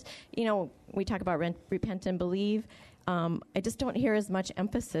 yeah, just, we talk about repent and believe. I just don't hear as much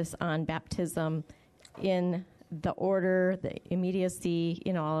emphasis on baptism in the order, the immediacy,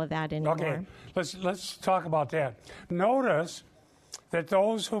 all of that anymore. Okay, let's talk about that. Notice that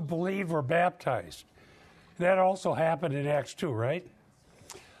those who believed were baptized. That also happened in Acts 2, right?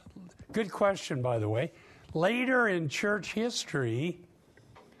 Good question, by the way. Later in church history,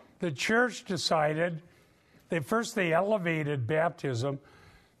 the church decided they elevated baptism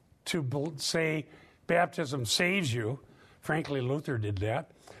to say baptism saves you. Frankly, Luther did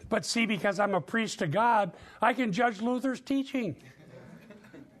that. But see, because I'm a priest to God, I can judge Luther's teaching.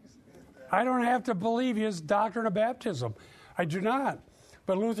 I don't have to believe his doctrine of baptism. I do not.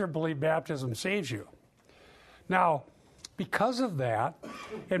 But Luther believed baptism saves you. Now, because of that,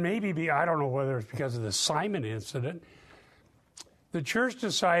 and maybe I don't know whether it's because of the Simon incident, the church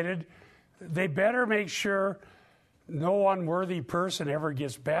decided they better make sure no unworthy person ever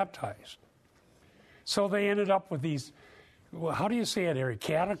gets baptized. So they ended up with these, well, how do you say it, Eric?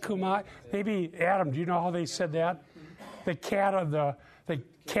 Catechumai? Maybe, Adam, do you know how they said that? The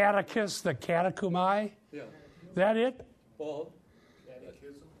catechist, the catechumai? Yeah. Is that it? Well,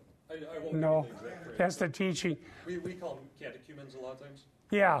 I won't No, give you the exact phrase. that's the teaching. We call them catechumens a lot of times.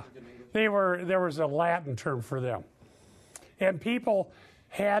 Yeah, there was a Latin term for them. And people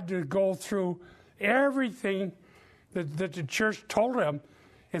had to go through everything that the church told them,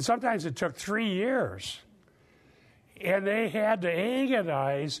 and sometimes it took 3 years. And they had to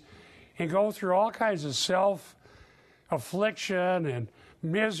agonize and go through all kinds of self-affliction and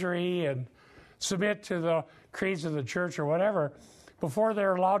misery and submit to the creeds of the church or whatever before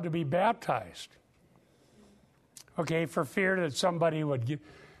they're allowed to be baptized. Okay, for fear that somebody would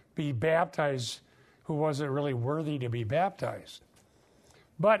be baptized who wasn't really worthy to be baptized.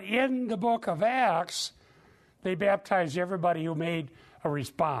 But in the book of Acts, they baptized everybody who made a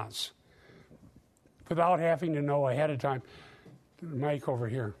response without having to know ahead of time. Mike over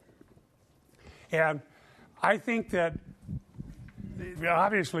here. And I think that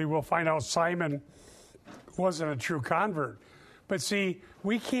obviously we'll find out Simon wasn't a true convert. But see,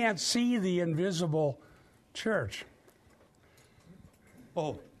 we can't see the invisible church.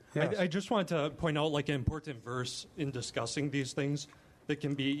 Oh, Yes. I just want to point out an important verse in discussing these things that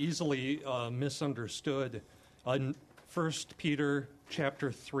can be easily misunderstood. In 1 Peter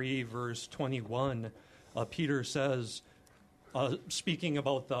chapter 3, verse 21, Peter says, speaking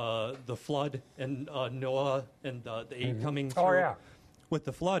about the flood and Noah and the eight coming through. Oh, yeah. with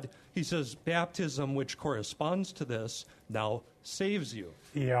the flood, he says, baptism, which corresponds to this, now saves you.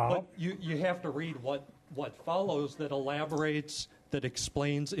 Yeah. But you have to read what follows that elaborates, that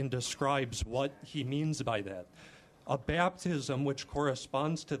explains and describes what he means by that. A baptism which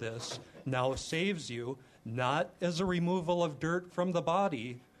corresponds to this now saves you, not as a removal of dirt from the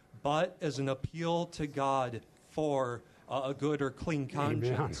body, but as an appeal to God for a good or clean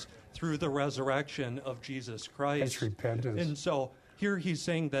conscience through the resurrection of Jesus Christ. That's repentance. And so here he's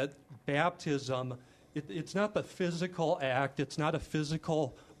saying that baptism, it's not the physical act, it's not a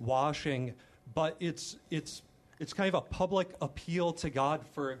physical washing, but it's kind of a public appeal to God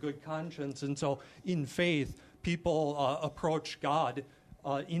for a good conscience. And so in faith, people approach God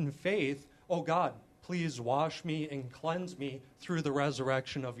in faith. Oh God, please wash me and cleanse me through the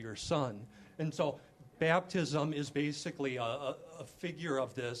resurrection of your Son. And so baptism is basically a figure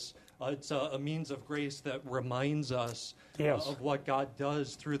of this. It's a means of grace that reminds us of what God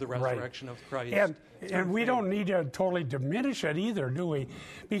does through the resurrection of Christ. And we don't need to totally diminish it either, do we?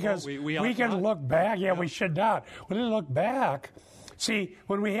 Because we can not. look back. Yeah, we should not. When we look back, see,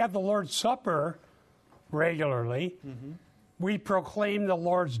 when we have the Lord's Supper regularly, we proclaim the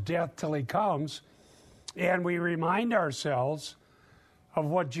Lord's death till he comes, and we remind ourselves of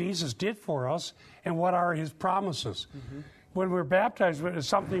what Jesus did for us and what are his promises. When we're baptized, it's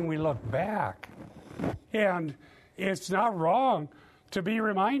something we look back. And it's not wrong to be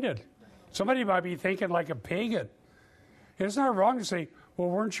reminded. Somebody might be thinking like a pagan. It's not wrong to say, well,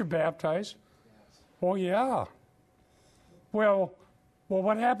 weren't you baptized? Well, yeah. Well,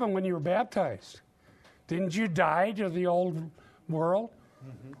 what happened when you were baptized? Didn't you die to the old world?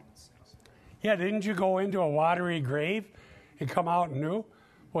 Yeah, didn't you go into a watery grave and come out new?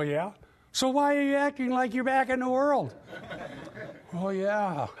 Well, yeah. So why are you acting like you're back in the world? Well,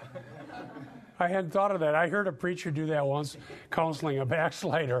 yeah. I hadn't thought of that. I heard a preacher do that once, counseling a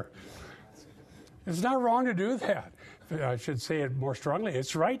backslider. It's not wrong to do that. I should say it more strongly.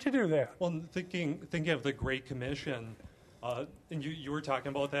 It's right to do that. Well, thinking of the Great Commission, and you were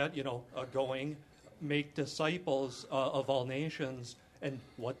talking about that, going, make disciples of all nations. And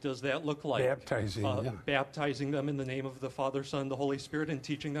what does that look like? Baptizing, Baptizing them in the name of the Father, Son, the Holy Spirit, and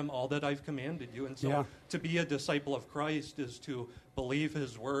teaching them all that I've commanded you. And so to be a disciple of Christ is to believe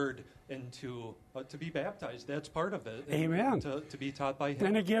his word and to be baptized. That's part of it. Amen. To be taught by him.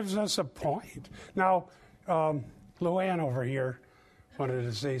 And it gives us a point. Now, Luann over here wanted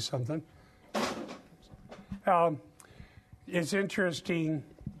to say something. It's interesting.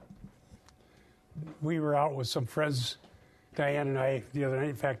 We were out with some friends, Diane and I, the other night.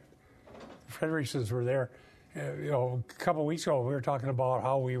 In fact, the Fredericksons were there. A couple of weeks ago, we were talking about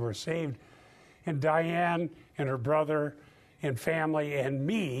how we were saved. And Diane and her brother and family and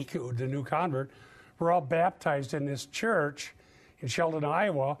me, the new convert, were all baptized in this church in Sheldon,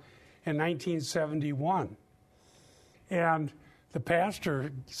 Iowa in 1971. And the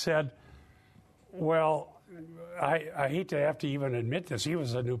pastor said, well, I hate to have to even admit this. He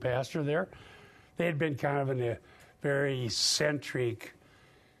was a new pastor there. They had been kind of in a very eccentric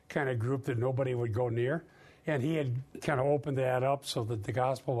kind of group that nobody would go near. And he had kind of opened that up so that the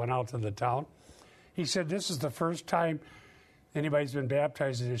gospel went out to the town. He said, this is the first time anybody's been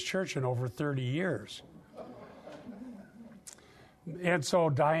baptized in his church in over 30 years. And so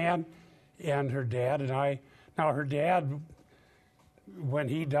Diane and her dad and I, now her dad, when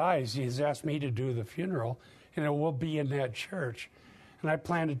he dies, he's asked me to do the funeral, and it will be in that church. And I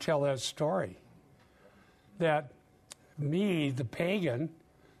plan to tell that story. That me, the pagan,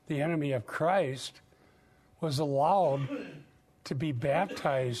 the enemy of Christ, was allowed to be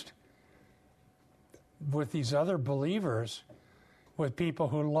baptized with these other believers, with people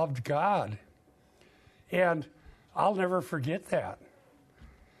who loved God. And I'll never forget that.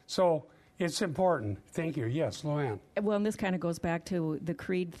 So it's important. Thank you. Yes, Luann. Well, and this kind of goes back to the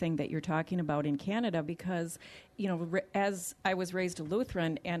creed thing that you're talking about in Canada, because, as I was raised a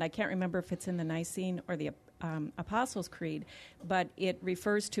Lutheran, and I can't remember if it's in the Nicene or the Apostles' Creed, but it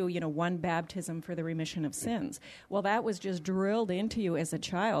refers to, one baptism for the remission of sins. Well, that was just drilled into you as a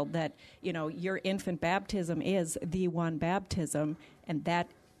child that, your infant baptism is the one baptism, and that,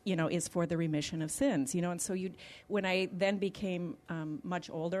 is for the remission of sins. And so when I then became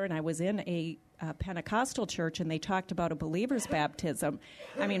much older and I was in a Pentecostal church and they talked about a believer's baptism,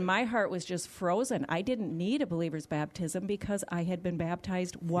 I mean, my heart was just frozen. I didn't need a believer's baptism because I had been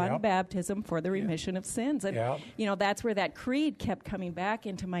baptized one baptism for the remission of sins. And, that's where that creed kept coming back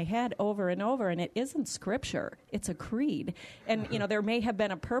into my head over and over. And it isn't scripture. It's a creed. And, there may have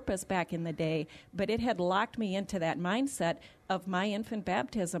been a purpose back in the day, but it had locked me into that mindset of my infant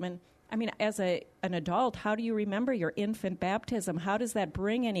baptism. And I mean, as an adult, how do you remember your infant baptism? How does that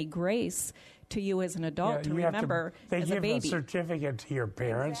bring any grace to you as an adult to you have remember they as give a baby? certificate to your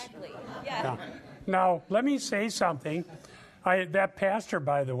parents. Exactly. Yeah. Now, let me say something. That pastor,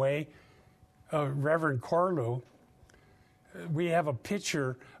 by the way, Reverend Corlew, we have a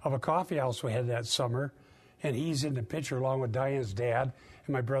picture of a coffee house we had that summer, and he's in the picture along with Diane's dad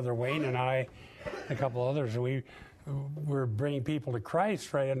and my brother Wayne and I and a couple others. And we were bringing people to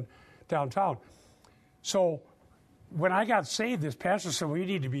Christ right in downtown. So when I got saved, this pastor said, well, you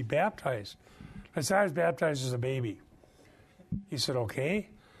need to be baptized. I said, I was baptized as a baby. He said, okay.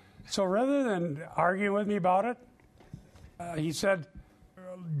 So rather than argue with me about it, he said,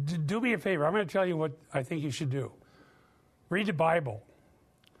 do me a favor. I'm going to tell you what I think you should do. Read the Bible.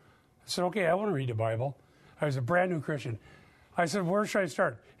 I said, okay, I want to read the Bible. I was a brand new Christian. I said, where should I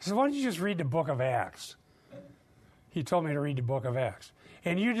start? He said, why don't you just read the book of Acts? He told me to read the book of Acts.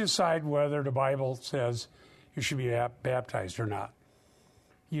 And you decide whether the Bible says you should be baptized or not.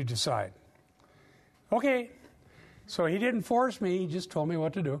 You decide. Okay. So he didn't force me. He just told me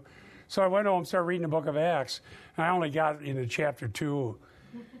what to do. So I went home and started reading the book of Acts. And I only got into chapter 2.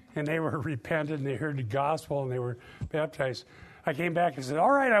 And they were repentant, and they heard the gospel, and they were baptized. I came back and said, all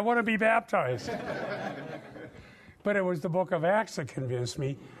right, I want to be baptized. But it was the book of Acts that convinced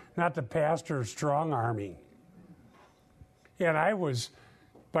me, not the pastor's strong-arming. And I was,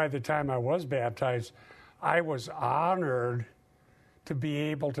 by the time I was baptized, I was honored to be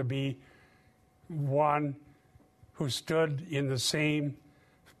able to be one who stood in the same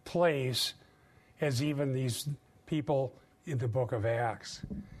place as even these people in the book of Acts.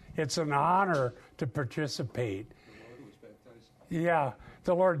 It's an honor to participate. The Lord was baptized. Yeah,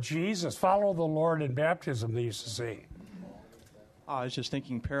 the Lord Jesus. Follow the Lord in baptism, they used to say. I was just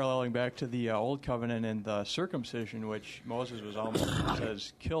thinking, paralleling back to the Old Covenant and the circumcision, which Moses was almost, it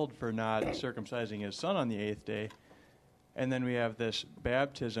says, killed for not circumcising his son on the 8th day. And then we have this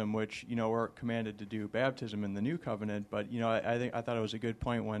baptism, which, we're commanded to do baptism in the New Covenant. But, I thought it was a good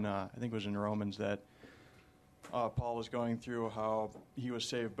point when, I think it was in Romans, that Paul was going through how he was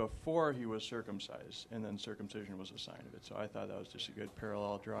saved before he was circumcised, and then circumcision was a sign of it. So I thought that was just a good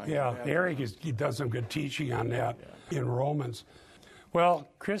parallel drawing. Yeah, Eric he does some good teaching on that in Romans. Well,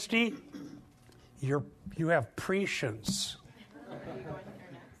 Christy, you have prescience.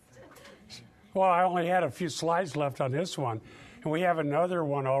 Well, I only had a few slides left on this one, and we have another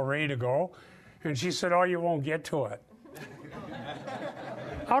one all ready to go. And she said, oh, you won't get to it.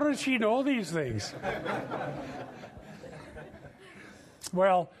 How does she know these things?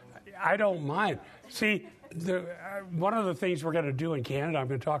 Well, I don't mind. See, one of the things we're going to do in Canada, I'm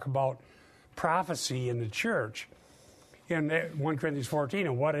going to talk about prophecy in the church in 1 Corinthians 14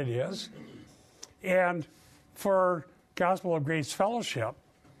 and what it is. And for Gospel of Grace Fellowship,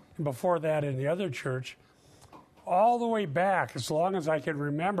 and before that in the other church, all the way back, as long as I can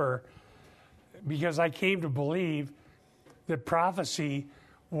remember, because I came to believe that prophecy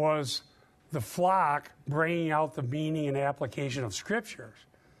was the flock bringing out the meaning and application of Scriptures,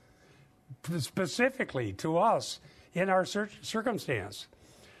 specifically to us in our circumstance.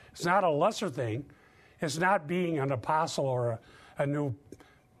 It's not a lesser thing. It's not being an apostle or a new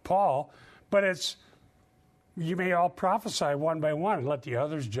Paul, but it's, you may all prophesy one by one and let the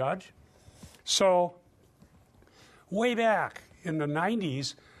others judge. So way back in the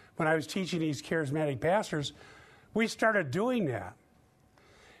 90s, when I was teaching these charismatic pastors, we started doing that.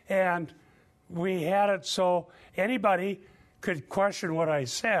 And we had it so anybody could question what I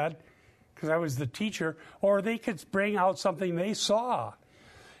said, because I was the teacher, or they could bring out something they saw.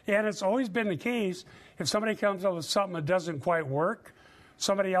 And it's always been the case, if somebody comes up with something that doesn't quite work,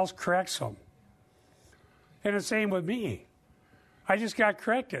 somebody else corrects them. And the same with me. I just got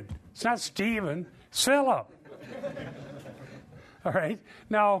corrected. It's not Stephen, it's Philip. All right?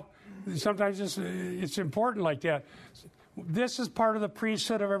 Now, sometimes it's important like that. This is part of the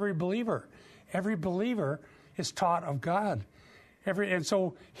priesthood of every believer. Every believer is taught of God. And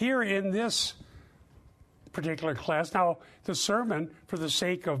so here in this particular class, now the sermon, for the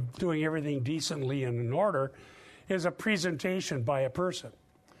sake of doing everything decently and in order, is a presentation by a person.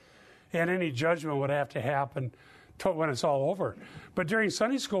 And any judgment would have to happen when it's all over. But during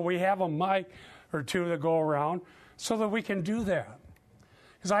Sunday school, we have a mic or two that go around so that we can do that.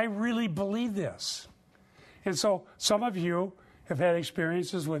 Because I really believe this. And so some of you have had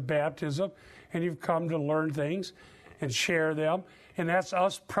experiences with baptism, and you've come to learn things and share them. And that's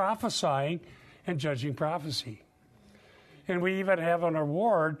us prophesying and judging prophecy. And we even have an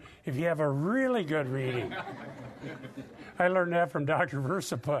award if you have a really good reading. I learned that from Dr.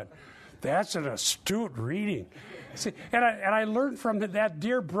 Versaput. That's an astute reading. See, and I learned from that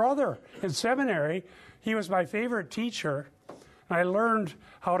dear brother in seminary. He was my favorite teacher. I learned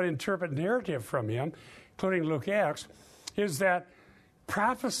how to interpret narrative from him, including Luke Acts, is that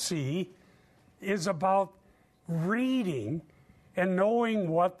prophecy is about reading and knowing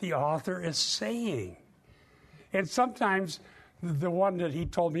what the author is saying. And sometimes the one that he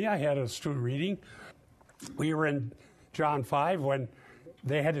told me I had a astute reading, we were in John 5 when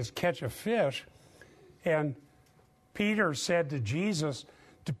they had to catch a fish, and Peter said to Jesus,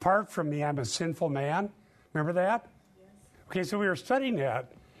 "Depart from me, I'm a sinful man." Remember that? Yes. Okay, so we were studying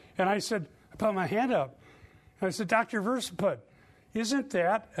that, and I said, I put my hand up, and I said, "Dr. Versaput, isn't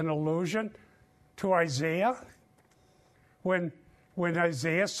that an allusion to Isaiah? When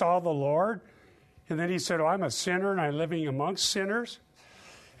Isaiah saw the Lord, and then he said, 'Oh, I'm a sinner and I'm living amongst sinners.'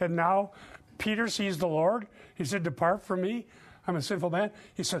 And now Peter sees the Lord. He said, 'Depart from me, I'm a sinful man.'"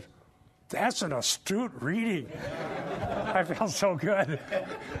 He said, "That's an astute reading." I felt so good.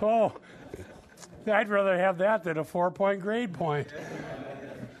 Oh, I'd rather have that than a 4-point grade point.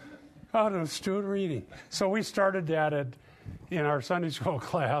 Oh, an astute reading. So we started that in our Sunday school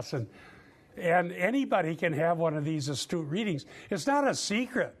class, and anybody can have one of these astute readings. It's not a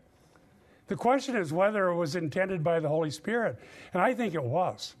secret. The question is whether it was intended by the Holy Spirit, and I think it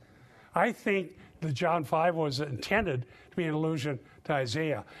was. I think that John 5 was intended to be an allusion to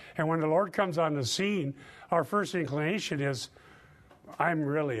Isaiah. And when the Lord comes on the scene, our first inclination is, I'm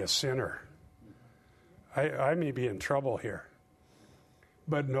really a sinner. I may be in trouble here.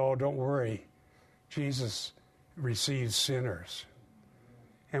 But no, don't worry. Jesus receives sinners,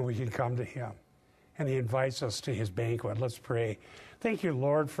 and we can come to him. And he invites us to his banquet. Let's pray. Thank you,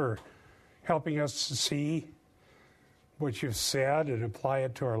 Lord, for helping us to see what you've said and apply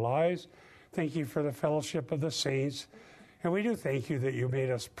it to our lives. Thank you for the fellowship of the saints. And we do thank you that you made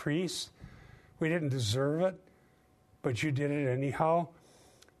us priests. We didn't deserve it, but you did it anyhow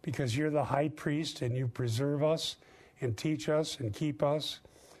because you're the high priest and you preserve us and teach us and keep us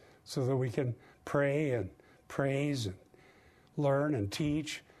so that we can pray and praise and learn and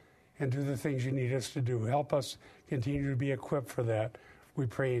teach and do the things you need us to do. Help us continue to be equipped for that. We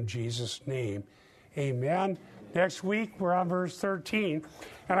pray in Jesus' name. Amen. Next week, we're on verse 13,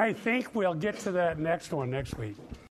 and I think we'll get to that next one next week.